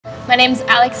My name's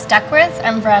Alex Duckworth.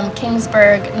 I'm from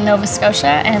Kingsburg, Nova Scotia,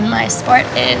 and my sport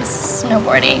is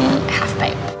snowboarding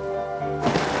halfpipe.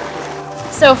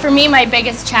 So for me, my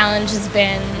biggest challenge has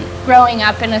been growing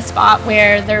up in a spot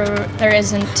where there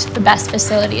isn't the best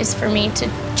facilities for me to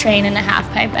train in a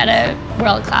halfpipe at a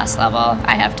world-class level.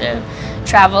 I have to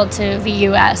travel to the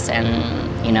US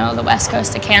and the west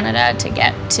coast of Canada to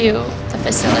get to the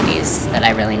facilities that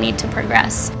I really need to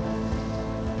progress.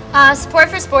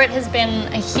 Support4Sport has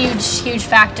been a huge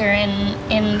factor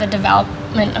in the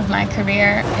development of my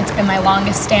career. It's been my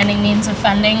longest standing means of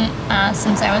funding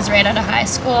since I was right out of high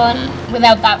school, and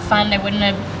without that fund I wouldn't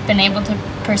have been able to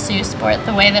pursue sport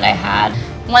the way that I had.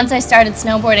 Once I started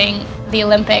snowboarding, the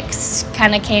Olympics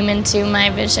kind of came into my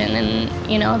vision,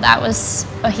 and that was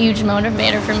a huge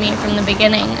motivator for me from the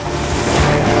beginning.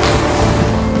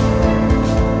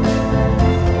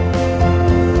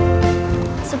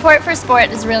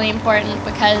 Support4Sport is really important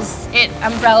because it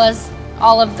umbrellas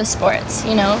all of the sports.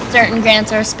 Certain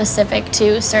grants are specific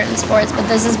to certain sports, but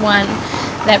this is one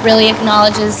that really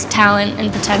acknowledges talent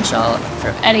and potential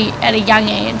at a young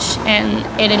age, and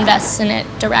it invests in it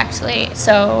directly.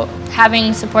 So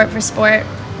having Support4Sport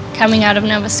coming out of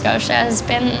Nova Scotia has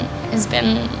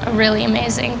been a really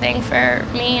amazing thing for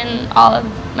me and all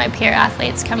of my peer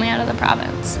athletes coming out of the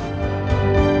province.